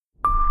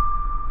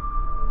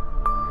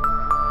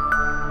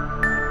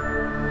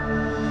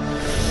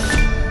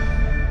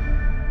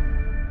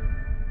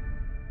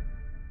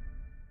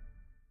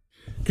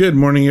Good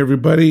morning,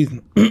 everybody.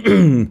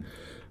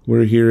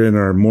 We're here in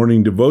our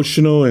morning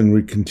devotional, and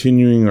we're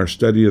continuing our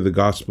study of the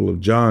Gospel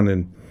of John,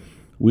 and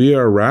we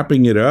are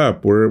wrapping it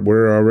up.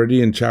 We're already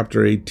in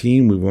chapter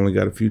 18. We've only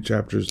got a few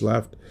chapters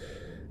left,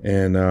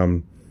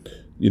 and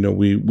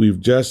we've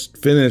just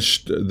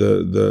finished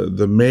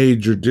the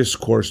major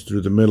discourse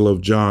through the middle of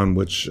John,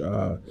 which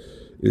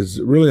is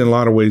really in a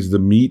lot of ways the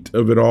meat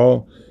of it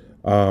all.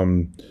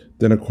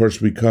 Then, of course,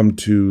 we come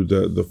to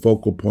the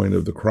focal point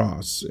of the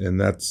cross, and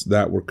that's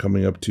that we're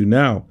coming up to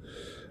now.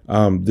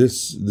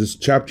 This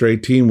chapter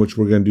 18, which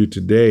we're going to do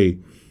today,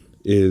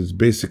 is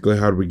basically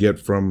how do we get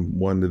from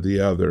one to the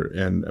other.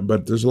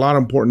 But there's a lot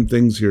of important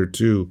things here,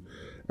 too,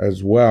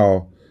 as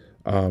well.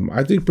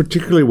 I think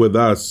particularly with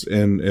us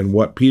and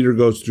what Peter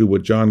goes through,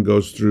 what John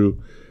goes through,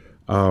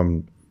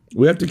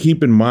 we have to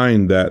keep in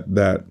mind that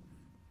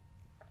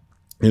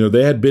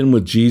they had been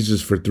with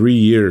Jesus for 3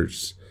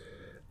 years.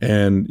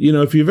 And,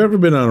 if you've ever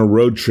been on a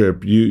road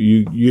trip,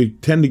 you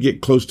tend to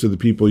get close to the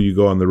people you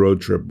go on the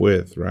road trip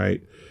with,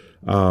 right?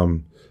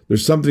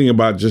 There's something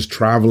about just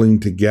traveling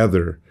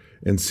together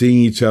and seeing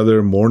each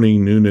other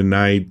morning, noon, and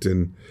night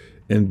and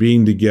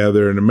being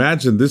together. And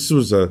imagine this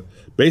was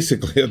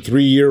basically a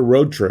 3-year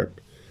road trip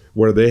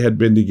where they had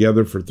been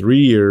together for 3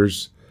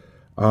 years.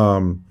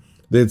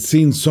 They'd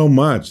seen so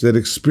much, they'd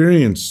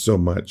experienced so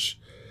much.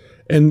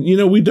 And,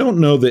 we don't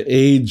know the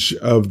age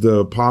of the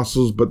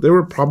apostles, but they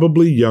were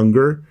probably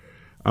younger.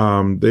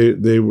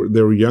 They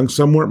were young.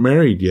 Some weren't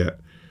married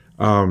yet.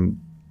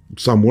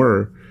 Some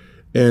were.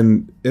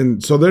 And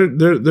so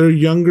they're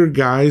younger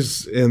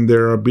guys, and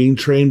they're being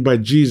trained by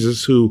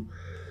Jesus, who,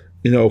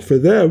 for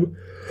them,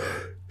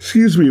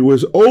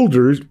 was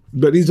older,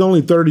 but he's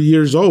only 30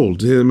 years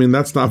old. I mean,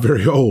 that's not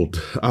very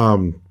old.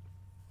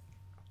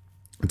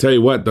 I tell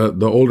you what,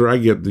 the older I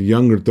get, the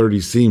younger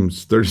 30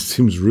 seems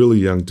really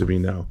young to me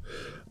now.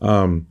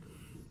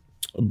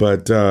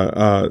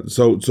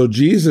 So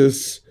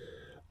Jesus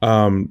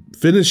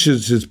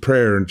finishes his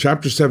prayer, and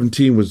chapter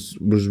 17 was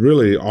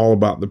really all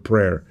about the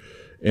prayer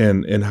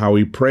and how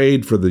he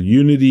prayed for the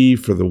unity,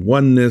 for the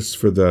oneness,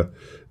 for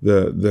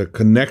the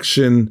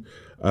connection,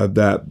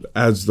 that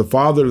as the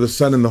Father, the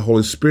Son, and the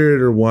Holy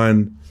Spirit are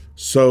one,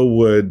 so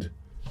would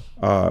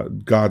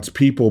God's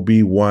people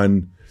be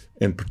one,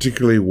 and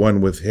particularly one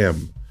with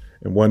him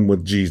and one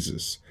with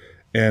Jesus.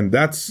 And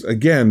that's,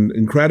 again,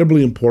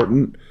 incredibly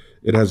important.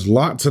 It has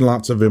lots and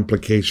lots of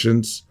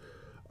implications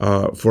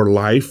for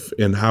life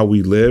and how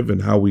we live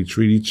and how we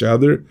treat each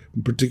other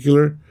in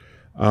particular.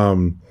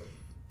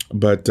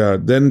 But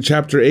then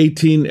chapter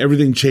 18,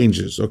 everything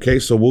changes. Okay,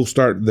 so we'll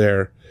start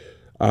there.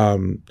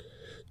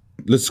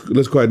 Let's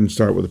go ahead and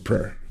start with a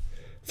prayer.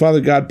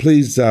 Father God,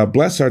 please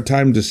bless our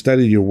time to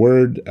study your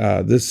word.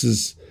 This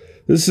is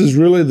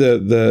really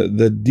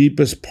the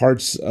deepest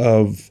parts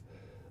of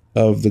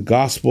the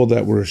gospel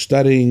that we're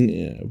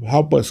studying.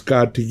 Help us,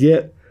 God, to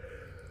get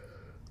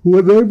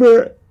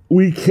whatever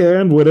we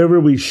can, whatever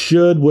we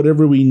should,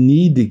 whatever we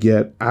need to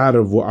get out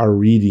of our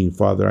reading,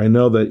 Father. I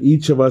know that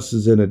each of us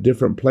is in a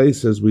different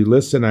place as we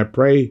listen. I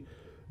pray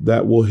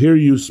that we'll hear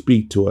you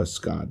speak to us,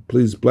 God.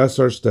 Please bless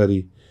our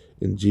study.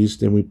 In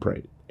Jesus' name we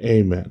pray.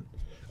 Amen.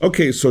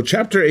 Okay, so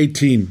chapter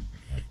 18,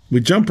 we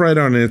jump right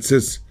on it. It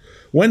says,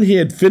 when he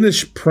had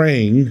finished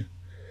praying,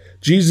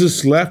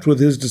 Jesus left with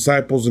his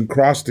disciples and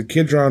crossed the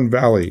Kidron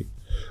Valley.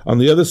 On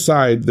the other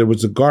side, there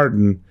was a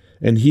garden,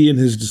 and he and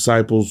his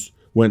disciples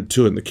went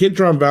to it. And the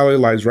Kidron Valley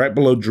lies right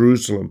below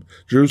Jerusalem.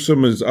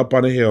 Jerusalem is up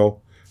on a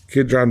hill.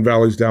 Kidron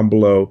Valley's down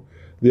below.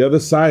 The other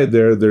side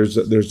there's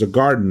a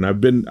garden. I've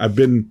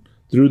been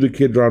through the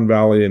Kidron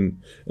Valley and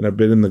I've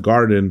been in the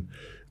garden.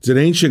 It's an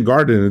ancient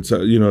garden.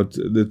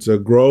 It's a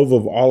grove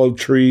of olive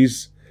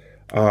trees.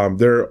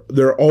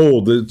 They're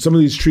old. Some of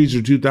these trees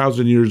are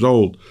 2,000 years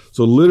old.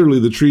 So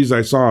literally the trees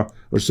I saw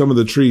are some of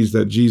the trees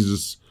that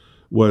Jesus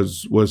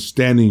was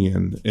standing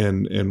in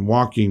and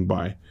walking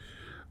by.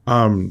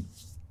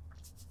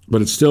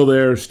 But it's still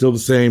there, still the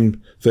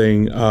same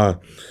thing.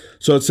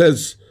 So it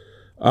says,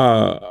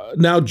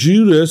 now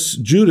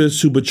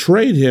Judas, who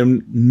betrayed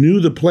him, knew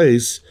the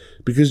place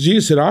because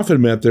Jesus had often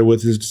met there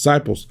with his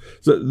disciples.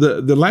 So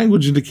the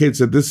language indicates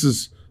that this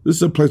is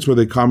a place where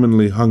they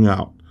commonly hung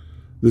out.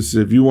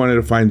 If you wanted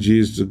to find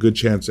Jesus, a good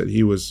chance that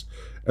he was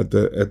at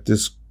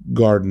this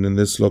garden in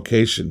this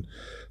location.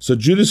 So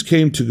Judas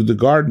came to the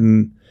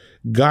garden,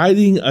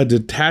 guiding a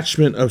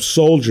detachment of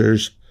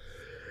soldiers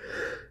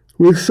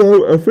with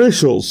some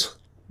officials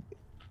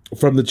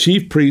from the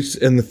chief priests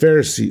and the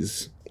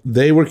Pharisees.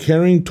 They were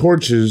carrying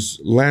torches,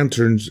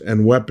 lanterns,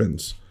 and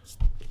weapons.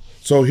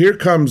 So here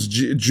comes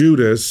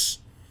Judas.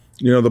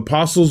 The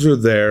apostles are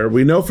there.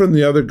 We know from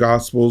the other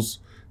Gospels,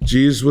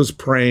 Jesus was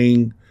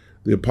praying.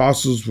 The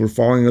apostles were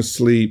falling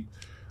asleep.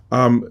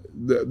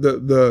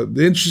 The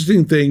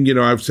interesting thing,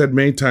 I've said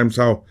many times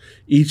how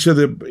each of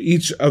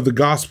the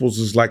Gospels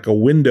is like a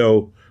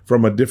window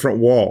from a different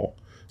wall.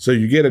 So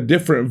you get a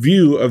different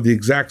view of the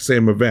exact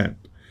same event.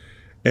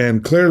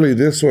 And clearly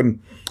this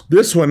one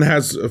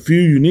has a few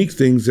unique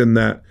things in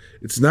that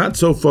it's not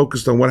so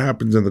focused on what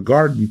happens in the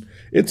garden.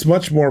 It's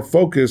much more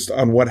focused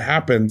on what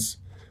happens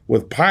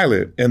with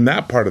Pilate in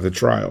that part of the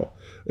trial.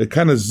 It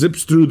kind of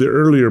zips through the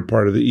earlier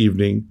part of the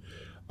evening.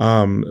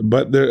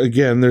 But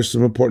there's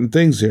some important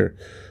things here.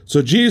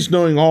 So Jesus,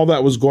 knowing all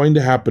that was going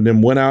to happen,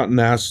 and went out and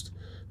asked,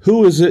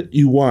 "Who is it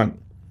you want?"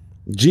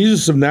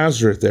 "Jesus of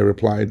Nazareth," they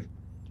replied.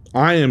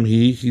 "I am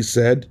he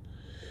said.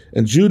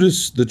 And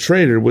Judas the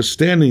traitor was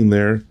standing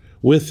there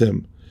with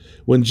him.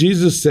 When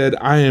Jesus said,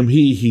 "I am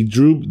he,"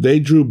 they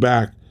drew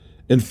back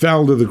and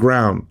fell to the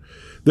ground.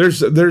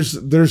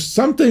 There's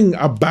something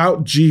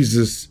about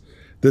Jesus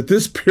that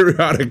this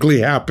periodically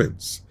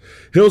happens.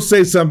 He'll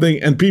say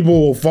something and people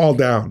will fall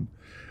down.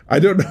 I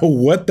don't know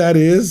what that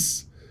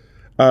is.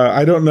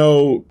 I don't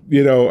know,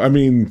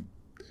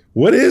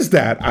 what is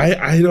that?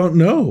 I don't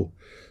know.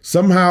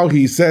 Somehow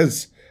he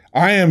says,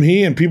 "I am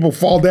he," and people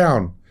fall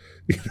down.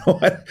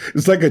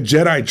 It's like a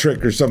Jedi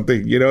trick or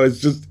something.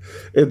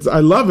 I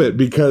love it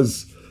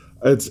because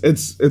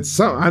it's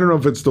I don't know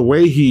if it's the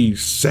way he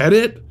said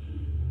it,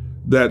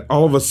 that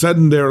all of a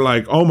sudden they're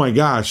like, "Oh my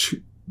gosh,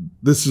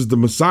 this is the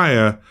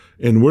Messiah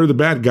and we're the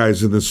bad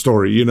guys in this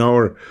story,"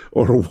 or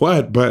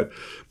what. But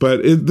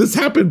this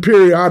happened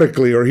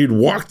periodically, or he'd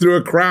walk through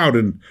a crowd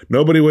and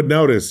nobody would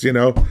notice,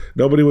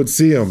 nobody would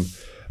see him.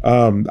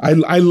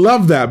 I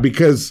love that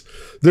because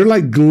they're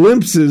like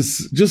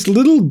glimpses, just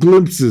little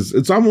glimpses.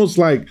 It's almost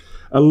like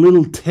a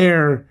little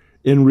tear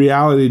in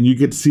reality, and you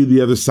get to see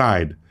the other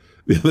side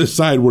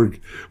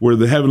where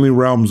the heavenly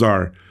realms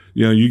are.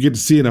 You get to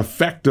see an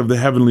effect of the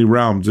heavenly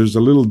realms. There's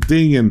a little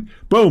ding and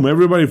boom,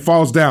 everybody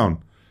falls down.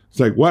 It's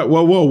like,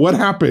 what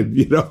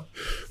happened?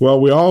 Well,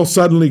 we all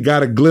suddenly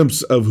got a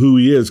glimpse of who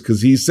he is,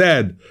 because he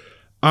said,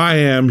 "I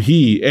am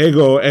he,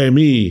 ego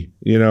eimi."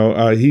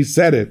 He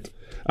said it.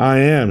 I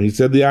am. He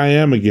said the "I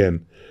am"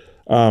 again.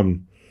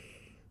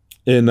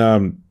 They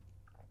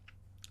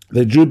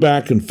drew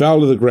back and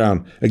fell to the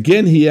ground.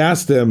 Again, he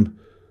asked them,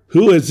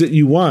 "Who is it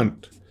you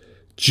want?"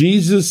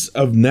 "Jesus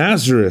of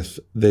Nazareth,"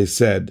 they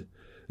said.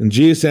 And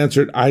Jesus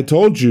answered, "I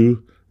told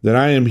you that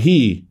I am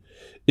he.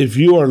 If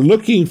you are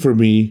looking for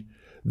me,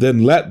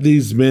 then let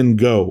these men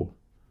go."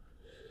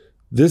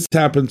 This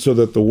happened so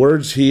that the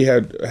words he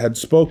had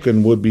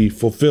spoken would be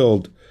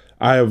fulfilled.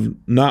 "I have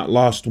not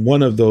lost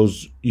one of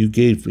those you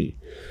gave me."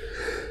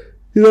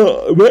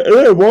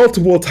 There are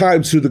multiple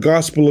times through the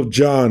Gospel of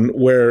John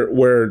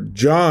where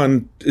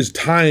John is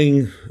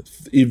tying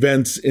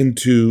events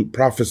into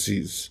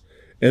prophecies.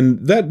 And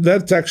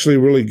that's actually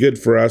really good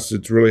for us.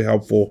 It's really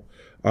helpful.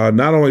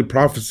 Not only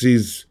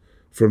prophecies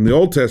from the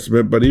Old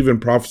Testament, but even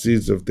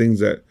prophecies of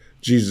things that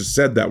Jesus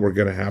said that were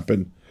going to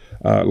happen,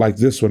 like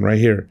this one right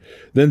here.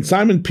 Then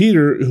Simon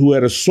Peter, who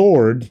had a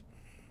sword,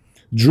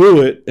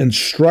 drew it and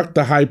struck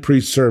the high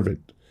priest's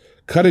servant,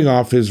 cutting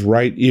off his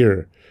right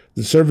ear.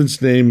 The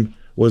servant's name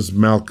was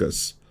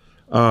Malchus.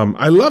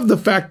 I love the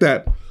fact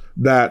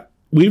that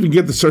we even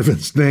get the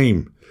servant's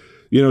name.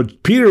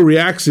 Peter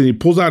reacts and he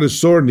pulls out his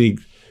sword and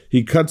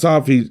he cuts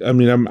off.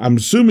 I'm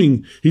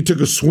assuming he took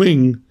a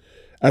swing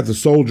at the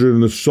soldier,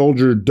 and the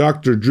soldier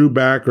ducked or drew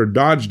back or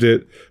dodged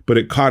it, but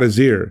it caught his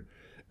ear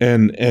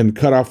and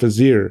cut off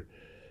his ear.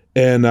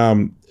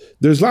 And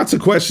there's lots of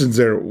questions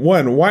there.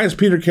 One, why is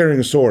Peter carrying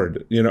a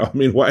sword?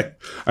 Why?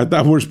 I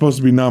thought we were supposed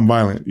to be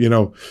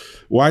nonviolent.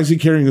 Why is he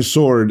carrying a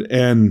sword?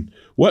 And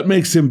what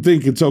makes him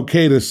think it's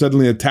okay to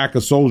suddenly attack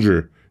a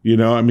soldier?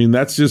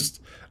 That's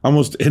just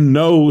almost in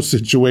no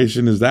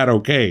situation is that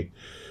okay.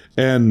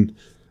 And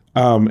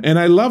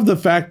I love the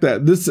fact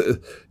that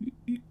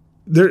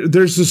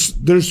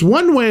there's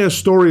one way a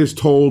story is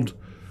told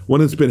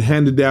when it's been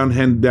handed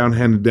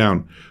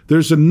down.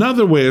 There's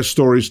another way a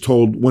story is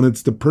told when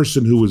it's the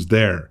person who was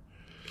there.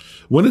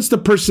 When it's the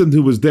person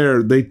who was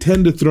there, they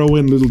tend to throw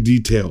in little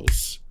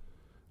details.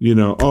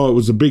 Oh, it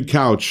was a big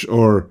couch,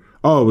 or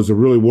oh, it was a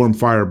really warm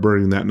fire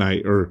burning that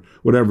night, or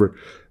whatever.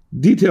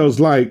 Details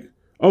like,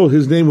 oh,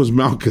 his name was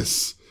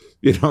Malchus.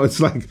 It's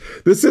like,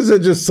 this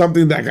isn't just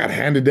something that got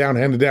handed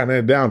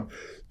down.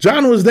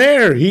 John was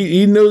there.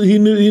 He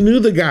knew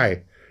the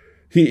guy.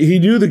 He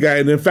knew the guy.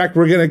 And in fact,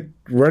 we're going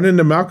to run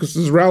into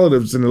Malchus's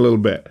relatives in a little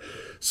bit.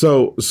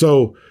 So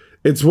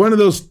it's one of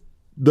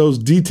those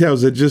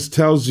details that just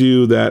tells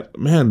you that,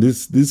 man,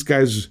 these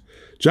guys,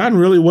 John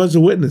really was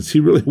a witness. He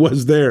really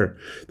was there.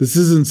 This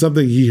isn't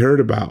something he heard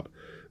about.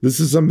 This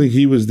is something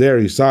he was there.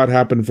 He saw it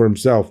happen for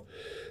himself.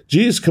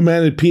 Jesus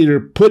commanded Peter,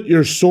 "Put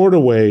your sword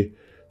away.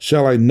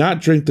 Shall I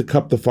not drink the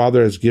cup the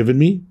Father has given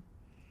me?"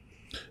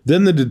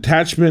 Then the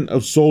detachment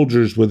of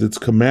soldiers with its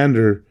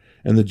commander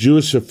and the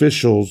Jewish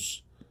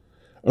officials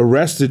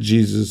arrested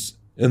Jesus,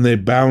 and they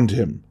bound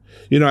him.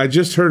 I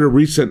just heard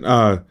recently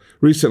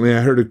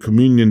I heard a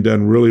communion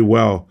done really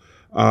well.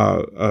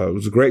 It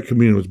was a great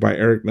communion. It was by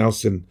Eric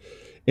Nelson.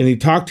 And he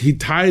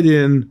tied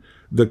in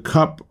the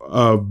cup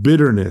of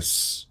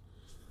bitterness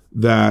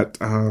that,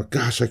 I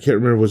can't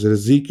remember. Was it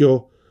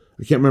Ezekiel?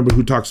 I can't remember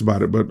who talks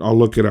about it, but I'll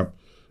look it up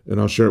and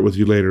I'll share it with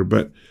you later.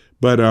 But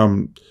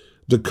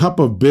the cup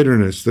of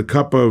bitterness, the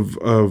cup of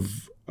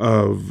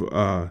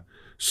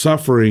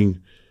suffering,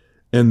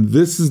 and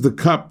this is the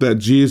cup that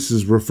Jesus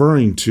is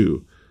referring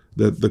to,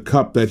 the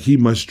cup that he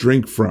must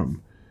drink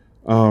from.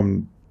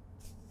 And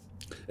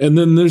And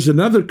then there's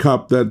another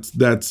cup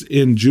that's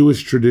in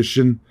Jewish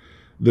tradition,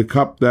 the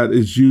cup that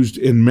is used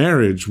in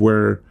marriage,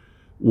 where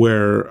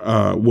the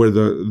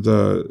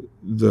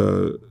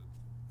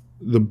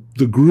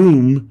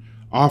groom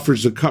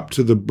offers a cup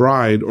to the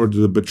bride, or to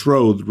the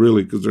betrothed,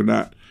 really, because they're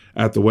not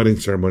at the wedding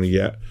ceremony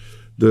yet,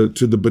 to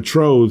the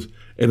betrothed.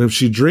 And if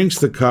she drinks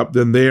the cup,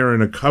 then they are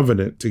in a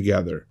covenant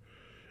together,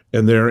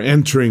 and they're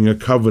entering a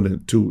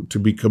covenant to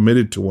be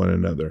committed to one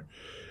another.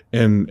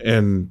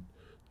 And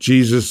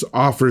Jesus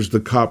offers the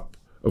cup,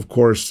 of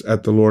course,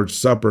 at the Lord's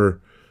Supper,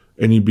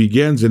 and he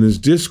begins in his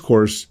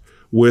discourse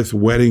with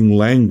wedding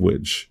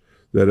language,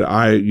 that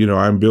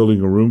I'm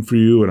building a room for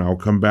you, and I'll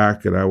come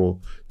back and I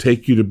will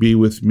take you to be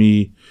with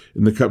me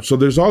in the cup. So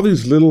there's all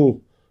these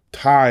little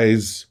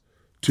ties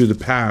to the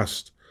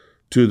past,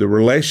 to the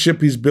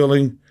relationship he's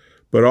building,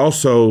 but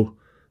also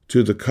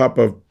to the cup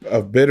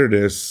of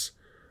bitterness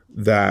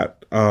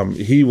that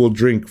he will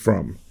drink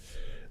from.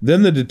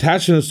 Then the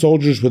detachment of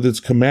soldiers with its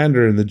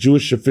commander and the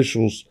Jewish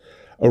officials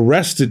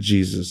arrested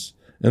Jesus,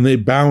 and they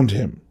bound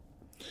him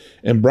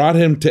and brought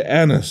him to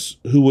Annas,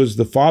 who was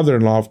the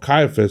father-in-law of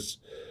Caiaphas,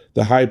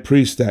 the high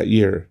priest that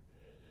year.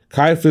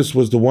 Caiaphas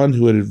was the one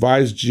who had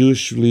advised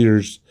Jewish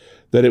leaders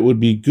that it would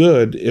be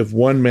good if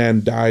one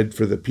man died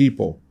for the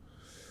people.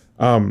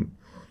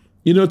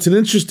 It's an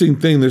interesting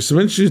thing. There's some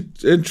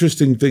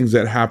interesting things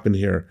that happen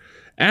here.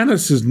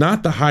 Annas is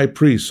not the high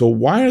priest, so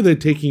why are they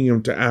taking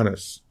him to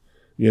Annas?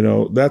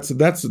 That's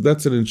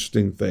an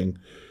interesting thing.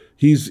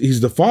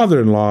 He's the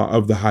father-in-law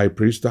of the high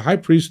priest. The high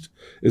priest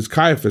is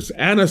Caiaphas.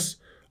 Annas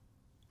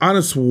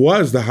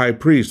was the high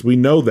priest. We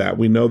know that.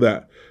 We know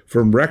that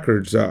from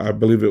records. I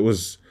believe it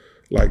was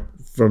like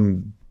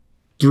from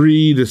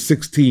 3 to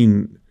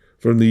 16,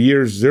 from the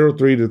years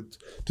 03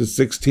 to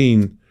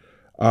 16.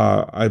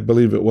 I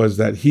believe it was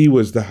that he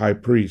was the high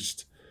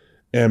priest,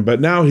 but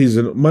now he's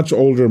a much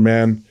older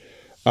man.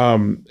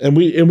 And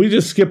we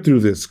just skip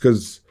through this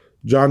because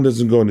John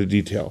doesn't go into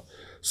detail.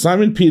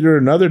 Simon Peter,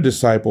 another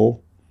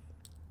disciple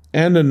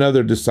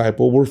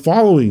were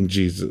following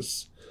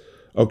Jesus.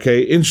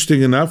 Okay,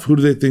 interesting enough, who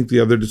do they think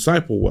the other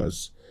disciple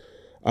was?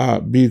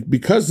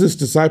 Because this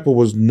disciple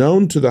was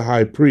known to the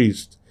high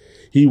priest,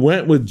 he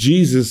went with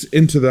Jesus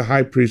into the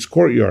high priest's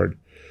courtyard.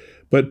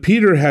 But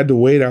Peter had to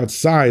wait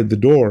outside the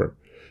door.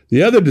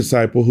 The other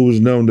disciple, who was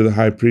known to the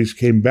high priest,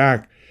 came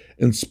back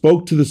and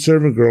spoke to the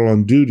servant girl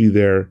on duty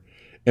there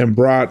and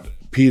brought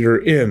Peter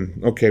in.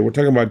 Okay, we're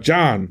talking about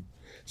John.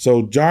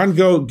 So John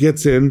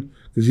gets in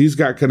because he's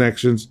got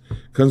connections,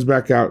 comes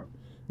back out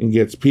and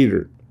gets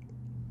Peter.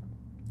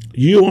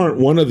 You aren't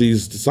one of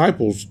these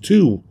disciples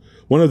too,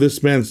 one of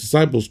this man's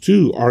disciples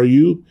too, are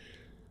you?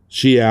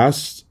 She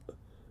asked.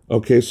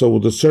 Okay, so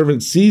the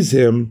servant sees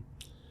him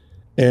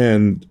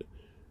and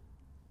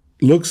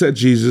looks at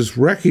Jesus,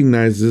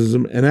 recognizes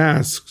him, and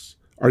asks,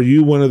 are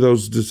you one of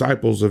those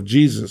disciples of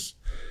Jesus?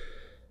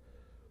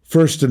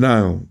 First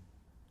denial.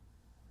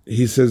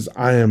 He says,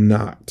 I am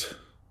not.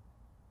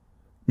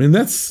 I mean,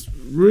 that's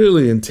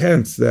really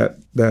intense that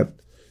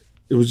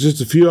it was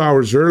just a few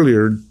hours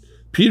earlier,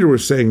 Peter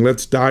was saying,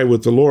 let's die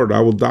with the Lord.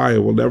 I will die. I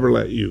will never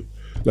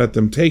let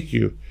them take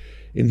you.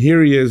 And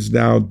here he is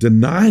now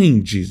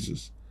denying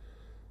Jesus,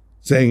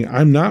 saying,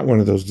 I'm not one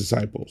of those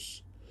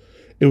disciples.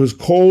 It was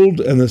cold,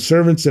 and the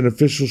servants and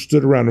officials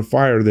stood around a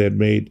fire they had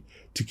made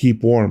to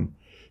keep warm.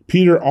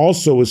 Peter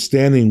also was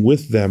standing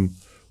with them,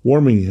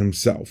 warming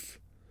himself.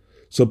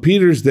 So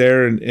Peter's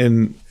there,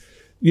 and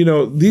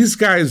these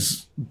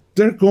guys,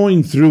 they're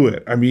going through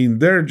it. I mean,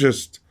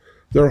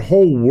 their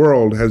whole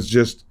world has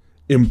just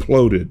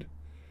imploded.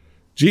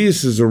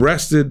 Jesus is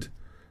arrested.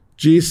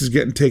 Jesus is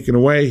getting taken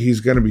away. He's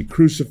going to be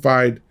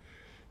crucified.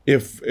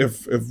 If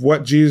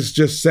what Jesus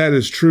just said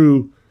is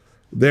true,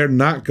 they're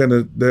not going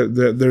to,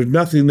 there's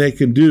nothing they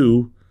can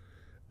do,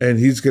 and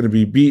he's going to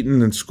be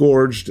beaten and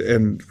scourged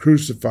and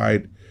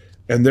crucified,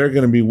 and they're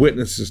going to be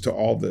witnesses to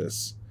all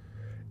this.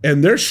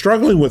 And they're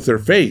struggling with their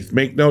faith,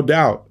 make no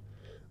doubt.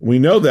 We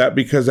know that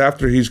because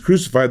after he's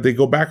crucified, they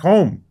go back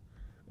home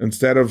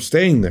instead of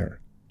staying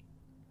there.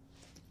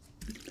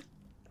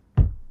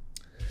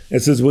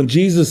 It says,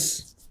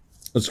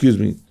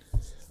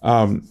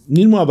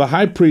 meanwhile, the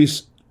high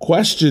priest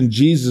questioned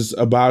Jesus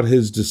about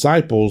his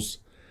disciples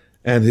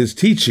and his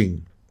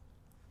teaching.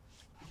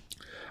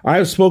 I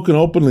have spoken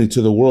openly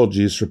to the world,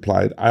 Jesus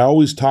replied. I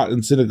always taught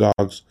in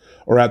synagogues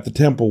or at the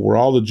temple where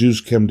all the Jews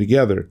came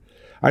together.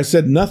 I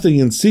said nothing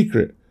in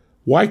secret.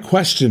 Why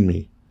question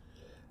me?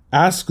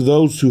 Ask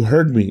those who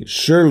heard me.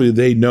 Surely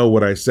they know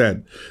what I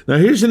said. Now,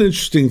 here's an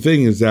interesting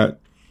thing is that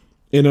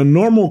in a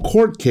normal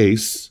court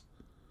case,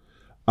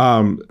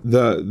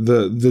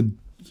 the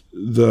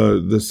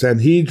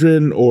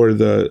Sanhedrin or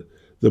the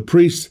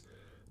priests,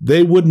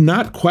 they would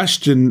not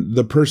question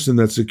the person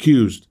that's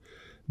accused.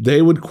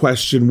 They would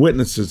question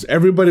witnesses.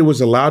 Everybody was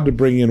allowed to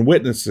bring in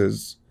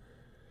witnesses,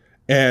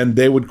 and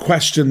they would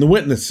question the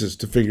witnesses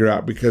to figure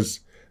out, because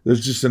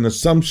there's just an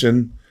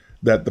assumption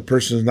that the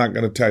person is not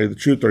going to tell you the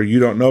truth, or you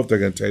don't know if they're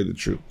going to tell you the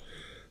truth.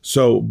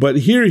 So, but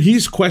here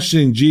he's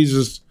questioning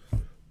Jesus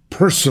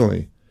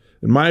personally.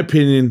 In my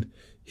opinion,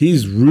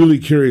 he's really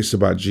curious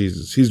about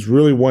Jesus. He's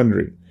really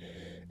wondering.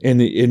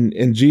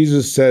 And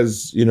Jesus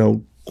says,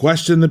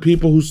 question the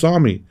people who saw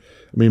me.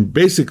 I mean,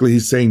 basically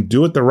he's saying,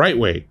 do it the right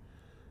way.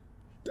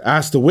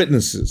 Ask the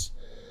witnesses.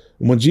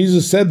 And when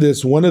Jesus said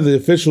this, one of the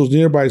officials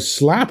nearby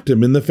slapped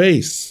him in the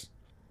face.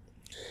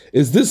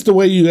 Is this the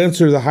way you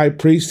answer the high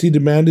priest? He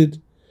demanded.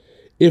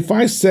 If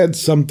I said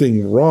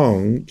something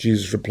wrong,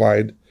 Jesus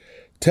replied,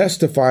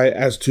 testify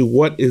as to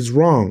what is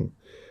wrong.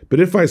 But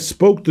if I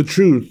spoke the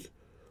truth,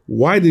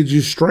 why did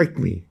you strike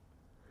me?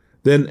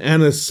 Then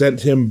Annas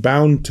sent him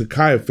bound to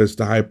Caiaphas,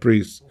 the high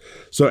priest.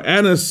 So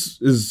Annas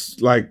is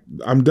like,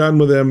 I'm done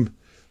with him,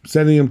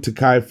 sending him to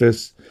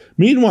Caiaphas.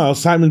 Meanwhile,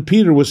 Simon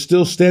Peter was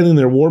still standing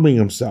there warming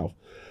himself.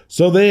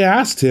 So they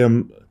asked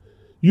him,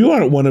 you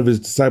aren't one of his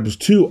disciples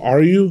too,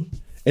 are you?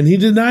 And he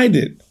denied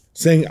it,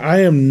 saying,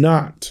 I am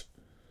not.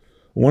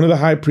 One of the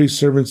high priest's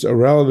servants, a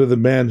relative of the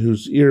man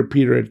whose ear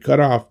Peter had cut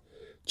off,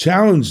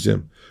 challenged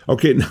him.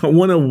 Okay, now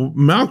one of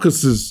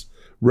Malchus's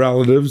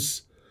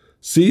relatives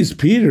sees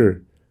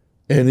Peter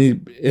and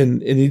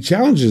he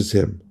challenges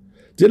him.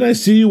 Didn't I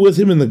see you with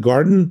him in the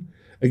garden?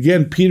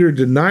 Again, Peter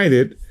denied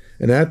it,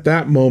 and at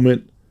that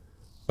moment,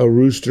 a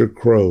rooster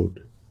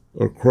crowed.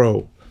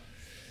 3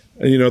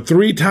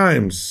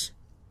 times.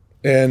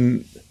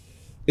 And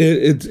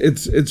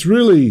it's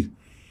really,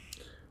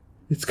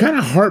 it's kind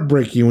of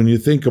heartbreaking when you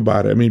think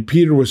about it. I mean,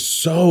 Peter was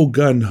so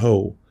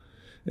gung-ho.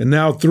 And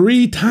now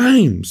 3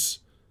 times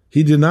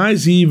he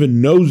denies he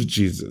even knows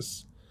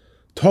Jesus.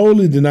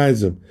 Totally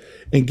denies him.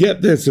 And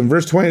get this, in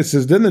verse 20 it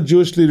says, then the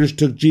Jewish leaders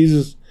took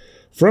Jesus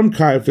from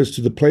Caiaphas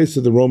to the place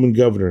of the Roman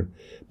governor.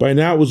 By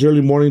now it was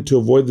early morning. To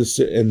avoid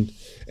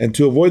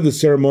the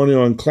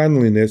ceremonial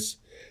uncleanliness,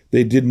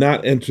 they did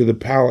not enter the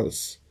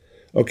palace.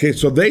 Okay,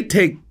 so they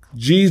take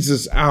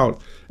Jesus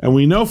out. And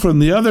we know from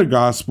the other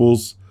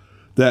Gospels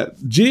that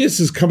Jesus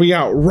is coming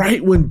out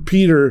right when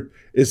Peter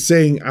is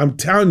saying, I'm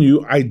telling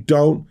you, I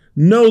don't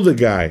know the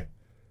guy.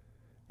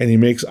 And he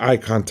makes eye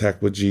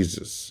contact with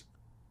Jesus.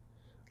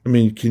 I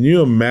mean, can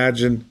you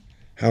imagine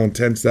how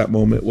intense that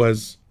moment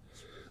was?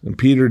 And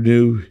Peter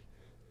knew,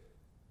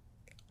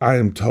 I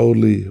am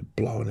totally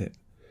blowing it.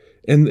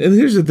 And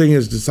here's the thing,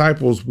 as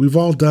disciples, we've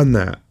all done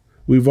that.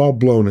 We've all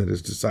blown it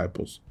as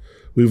disciples.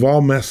 We've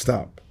all messed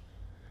up.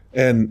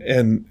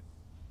 And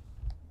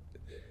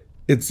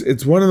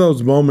it's one of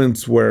those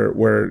moments where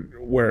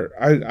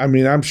I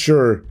mean, I'm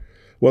sure,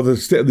 well,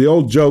 the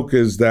old joke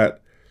is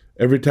that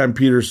every time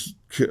Peter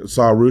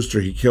saw a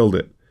rooster, he killed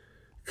it,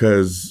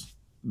 because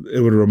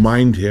it would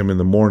remind him in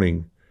the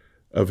morning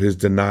of his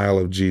denial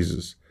of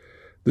Jesus.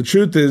 The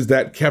truth is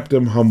that kept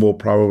him humble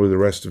probably the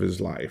rest of his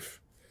life,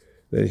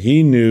 that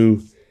he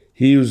knew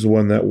he was the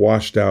one that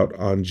washed out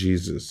on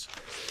Jesus.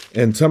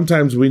 And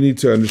sometimes we need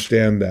to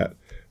understand that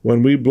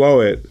when we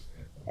blow it,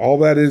 all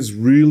that is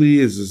really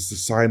is a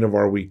sign of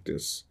our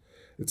weakness.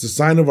 It's a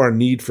sign of our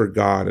need for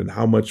God and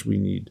how much we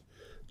need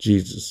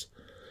Jesus.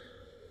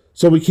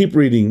 So we keep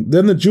reading.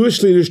 Then the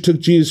Jewish leaders took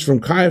Jesus from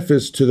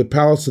Caiaphas to the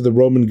palace of the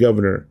Roman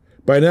governor.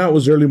 By now it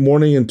was early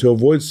morning, and to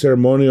avoid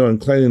ceremonial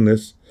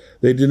uncleanliness,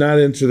 they did not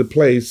enter the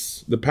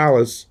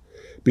palace,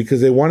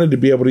 because they wanted to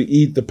be able to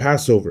eat the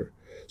Passover.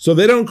 So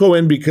they don't go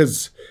in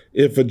because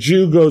if a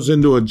Jew goes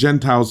into a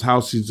Gentile's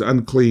house, he's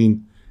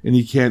unclean and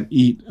he can't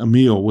eat a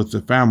meal with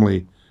the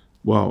family.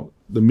 Well,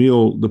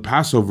 the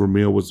Passover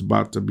meal was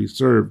about to be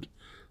served,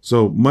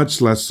 so much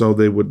less so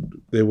they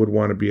would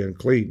want to be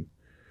unclean.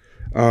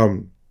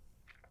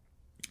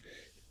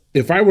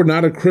 If I were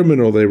not a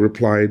criminal, they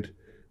replied,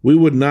 we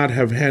would not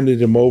have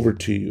handed him over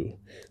to you.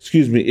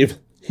 If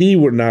he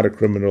were not a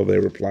criminal, they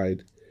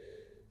replied,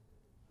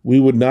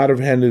 we would not have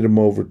handed him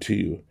over to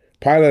you.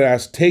 Pilate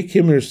asked, take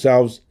him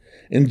yourselves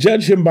and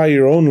judge him by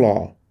your own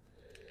law.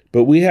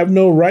 But we have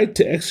no right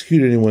to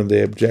execute anyone,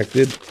 they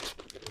objected.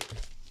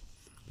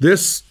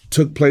 This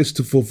took place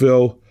to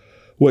fulfill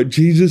what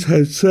Jesus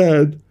had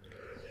said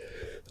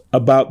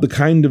about the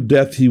kind of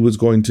death he was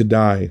going to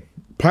die.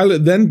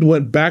 Pilate then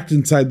went back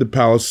inside the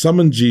palace,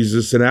 summoned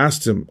Jesus, and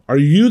asked him, are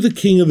you the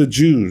king of the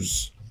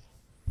Jews?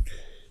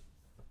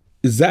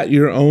 Is that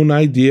your own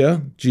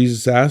idea?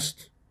 Jesus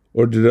asked.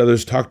 Or did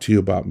others talk to you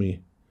about me?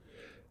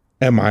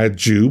 Am I a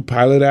Jew?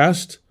 Pilate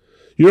asked.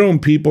 Your own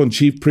people and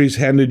chief priests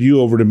handed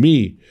you over to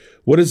me.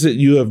 What is it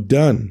you have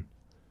done?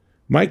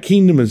 My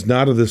kingdom is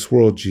not of this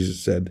world, Jesus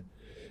said.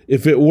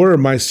 If it were,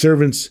 my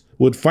servants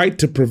would fight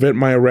to prevent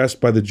my arrest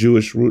by the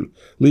Jewish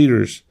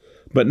leaders.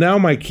 But now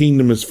my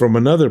kingdom is from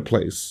another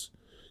place.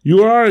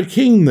 You are a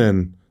king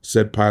then,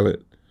 said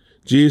Pilate.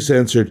 Jesus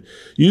answered,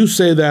 you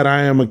say that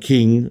I am a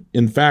king.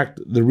 In fact,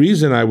 the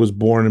reason I was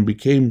born and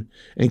came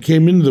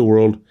into the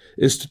world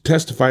is to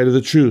testify to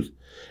the truth.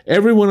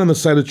 Everyone on the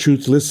side of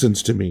truth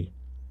listens to me.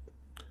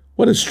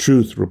 What is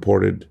truth?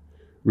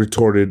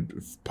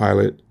 retorted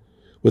Pilate.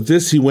 With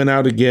this, he went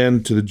out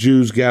again to the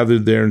Jews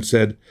gathered there and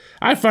said,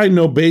 I find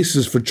no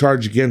basis for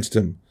charge against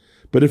him.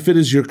 But if it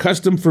is your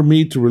custom for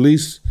me to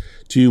release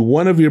to you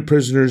one of your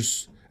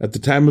prisoners at the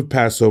time of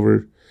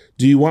Passover,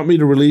 do you want me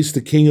to release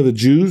the king of the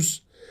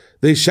Jews?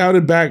 They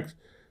shouted back,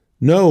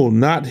 no,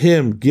 not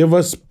him. Give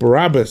us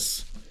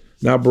Barabbas.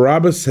 Now,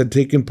 Barabbas had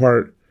taken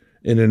part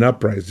in an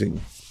uprising.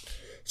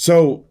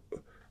 So,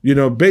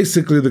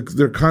 basically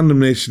their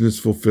condemnation is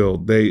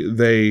fulfilled.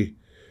 They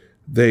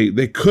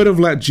could have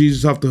let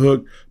Jesus off the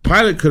hook.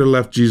 Pilate could have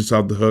left Jesus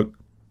off the hook.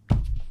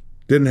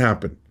 Didn't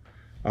happen.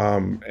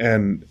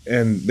 And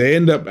they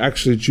end up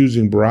actually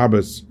choosing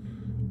Barabbas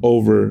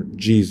over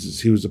Jesus.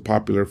 He was a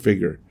popular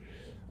figure.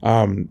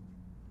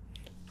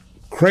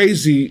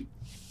 Crazy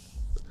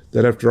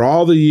that after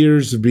all the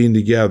years of being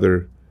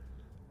together,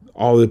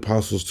 all the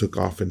apostles took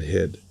off and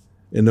hid,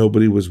 and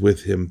nobody was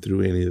with him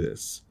through any of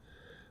this.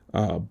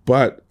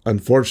 But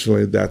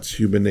unfortunately, that's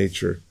human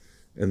nature,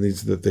 and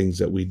these are the things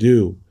that we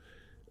do,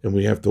 and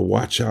we have to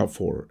watch out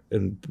for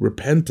and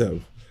repent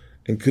of,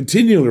 and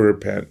continually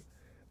repent,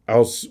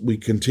 else we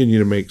continue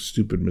to make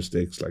stupid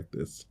mistakes like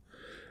this.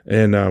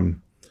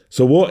 And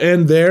so we'll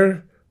end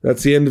there.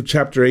 That's the end of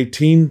chapter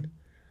 18.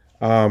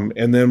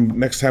 And then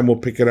next time we'll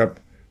pick it up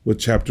with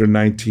chapter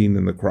 19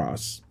 and the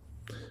cross.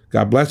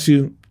 God bless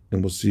you,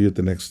 and we'll see you at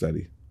the next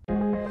study.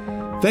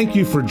 Thank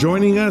you for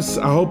joining us.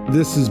 I hope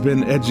this has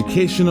been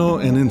educational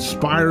and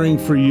inspiring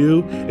for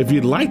you. If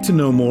you'd like to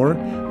know more,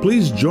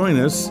 please join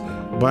us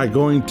by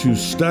going to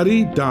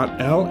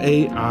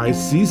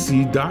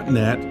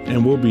study.laicc.net,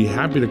 and we'll be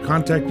happy to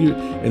contact you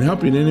and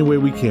help you in any way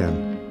we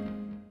can.